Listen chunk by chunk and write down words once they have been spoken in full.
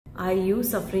Are you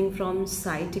suffering from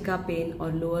sciatica pain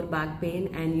or lower back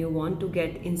pain and you want to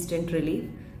get instant relief?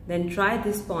 Then try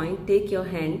this point. Take your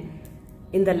hand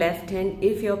in the left hand.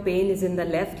 If your pain is in the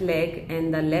left leg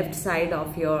and the left side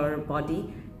of your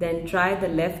body, then try the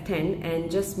left hand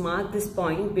and just mark this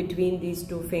point between these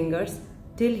two fingers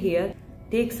till here.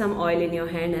 Take some oil in your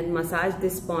hand and massage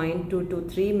this point 2 to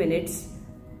 3 minutes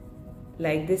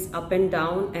like this, up and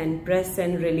down, and press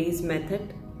and release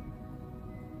method.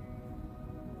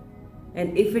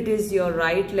 And if it is your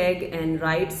right leg and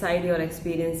right side you are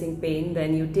experiencing pain,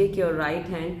 then you take your right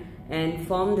hand and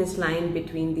form this line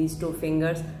between these two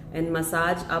fingers and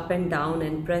massage up and down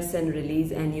and press and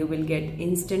release, and you will get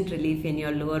instant relief in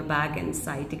your lower back and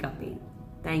sciatica pain.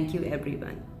 Thank you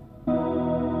everyone.